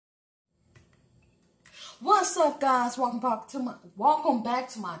What's up, guys? Welcome back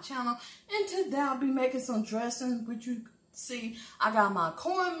to my channel. And today I'll be making some dressing, which you see. I got my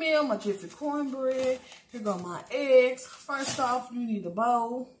cornmeal, my jiffy cornbread. Here go my eggs. First off, you need a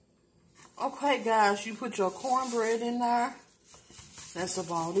bowl. Okay, guys, you put your cornbread in there. That's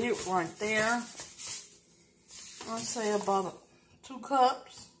about it right there. I'll say about 2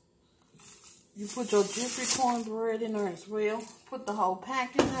 cups. You put your jiffy cornbread in there as well. Put the whole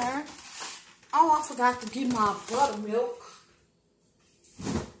pack in there. Oh, I forgot to get my buttermilk.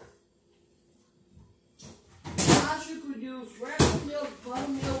 Guys, you could use regular milk,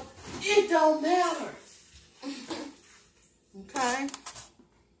 buttermilk. It don't matter. Okay.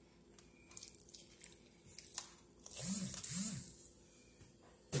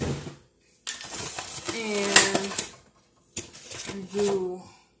 And you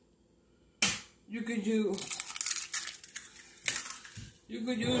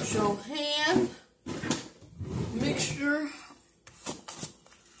could use your hand mixture.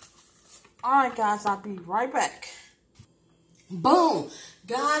 Alright, guys, I'll be right back. Boom.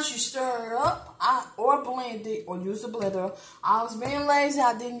 Guys, you stir it up or blend it or use the blender. I was being lazy.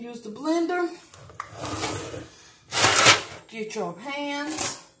 I didn't use the blender. Get your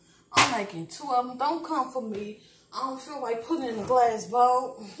pans. I'm making 2 of them. Don't come for me. I don't feel like putting it in a glass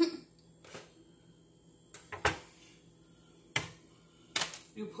bowl.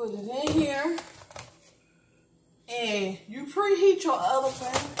 You put it in here. And you preheat your oven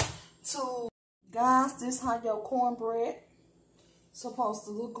to... Guys, this is how your cornbread supposed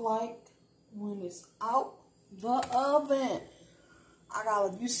to look like when it's out the oven.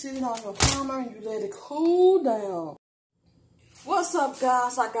 You sit it on your counter and you let it cool down. What's up,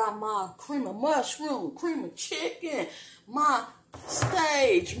 guys? I got my cream of mushroom, cream of chicken, my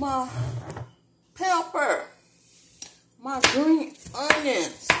sage, my pepper, my green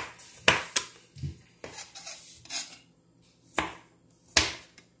onions.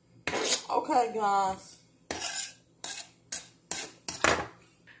 Okay, guys.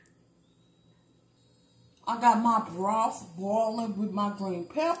 I got my broth boiling with my green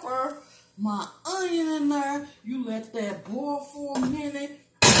pepper, my onion in there. You let that boil for a minute.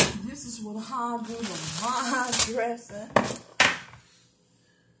 This is how I do my dressing.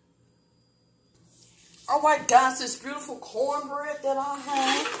 Alright, guys, this beautiful cornbread that I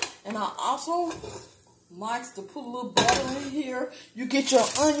have. And I also like to put a little butter in here. You get your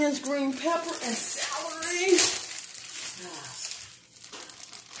onions, green pepper, and celery. Guys,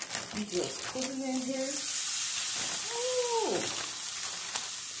 you just put it in here. Ooh.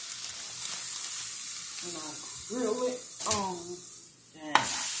 And I grill it on down.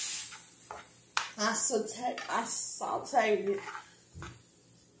 I sauteed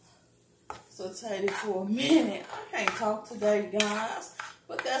it for a minute. I can't talk today, guys,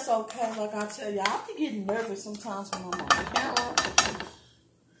 but that's okay. Like I tell you, I be getting nervous sometimes when I'm on camera,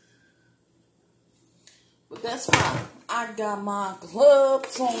 but that's fine. I got my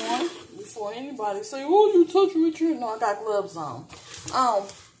gloves on before anybody say, "Oh, you touching with you?" No, I got gloves on.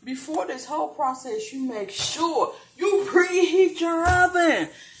 Before this whole process, you make sure you preheat your oven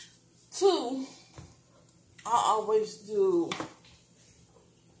to, I always do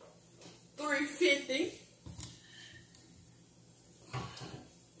 350.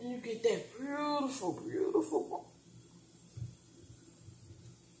 And you get that beautiful, beautiful.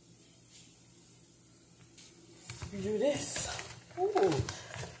 You do this. Ooh,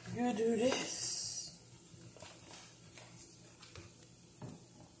 you do this.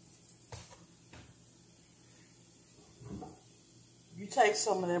 You take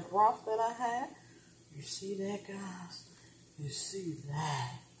some of that broth that I had. You see that, guys? You see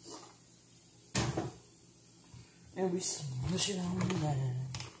that? And we smush it on there.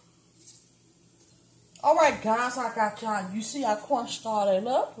 Alright, guys, I got y'all. You see I crunched all that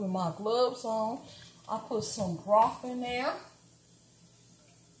up with my gloves on. I put some broth in there.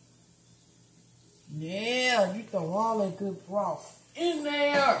 Yeah, you throw all that good broth in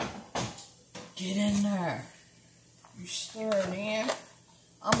there. Get in there. You stir it in.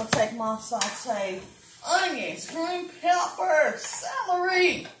 I'm going to take my sauteed onions, green pepper,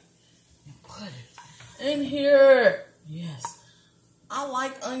 celery, and put it in here. Yes. I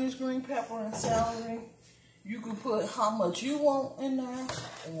like onions, green pepper, and celery. You can put how much you want in there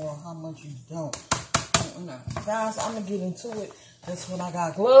or how much you don't want in there. Guys, I'm going to get into it. That's what I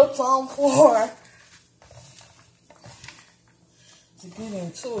got gloves on for. To get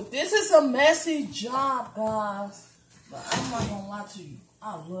into it. This is a messy job, guys. But I'm not going to lie to you.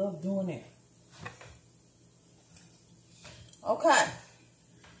 I love doing it. Okay.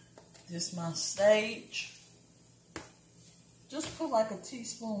 This is my sage. Just put like a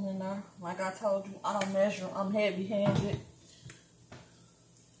teaspoon in there. Like I told you, I don't measure. I'm heavy-handed.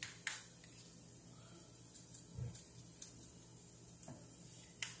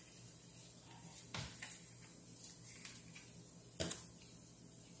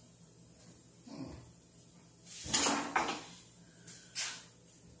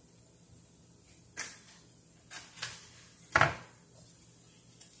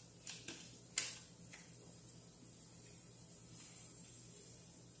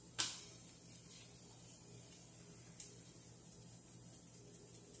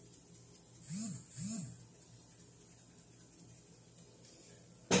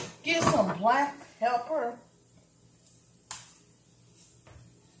 Get some black pepper.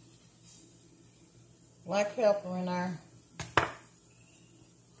 Black pepper in there.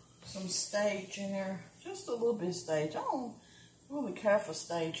 Some sage in there. Just a little bit of sage. I don't really care for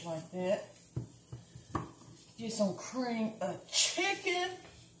sage like that. Get some cream of chicken.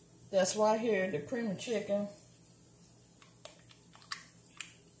 That's right here, the cream of chicken.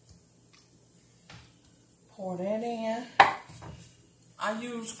 Pour that in. I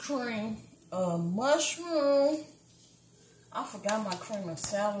use cream of mushroom. I forgot my cream of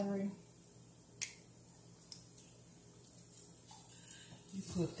celery. You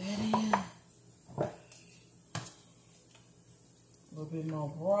put that in. A little bit more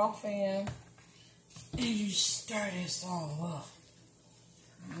broth in. And you stir this all up.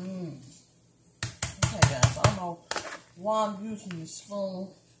 Okay, guys, I don't know why I'm using this spoon.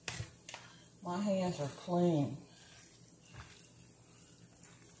 My hands are clean.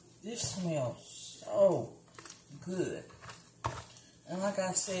 This smells so good. And like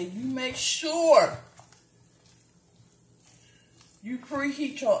I said, you make sure you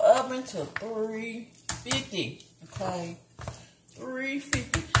preheat your oven to 350. Okay?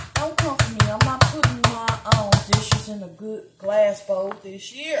 350. Don't come for me. I'm not putting my own dishes in a good glass bowl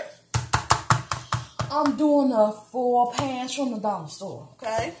this year. I'm doing the 4 pans from the dollar store.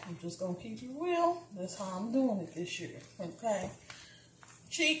 Okay? I'm just going to keep it real. That's how I'm doing it this year. Okay?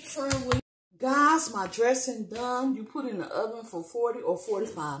 Cheap friendly. Guys, my dressing done. You put it in the oven for 40 or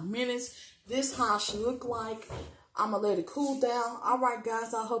 45 minutes. This how it should look like. I'm going to let it cool down. Alright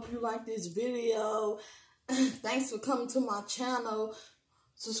guys, I hope you like this video. Thanks for coming to my channel.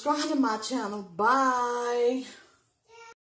 Subscribe to my channel. Bye.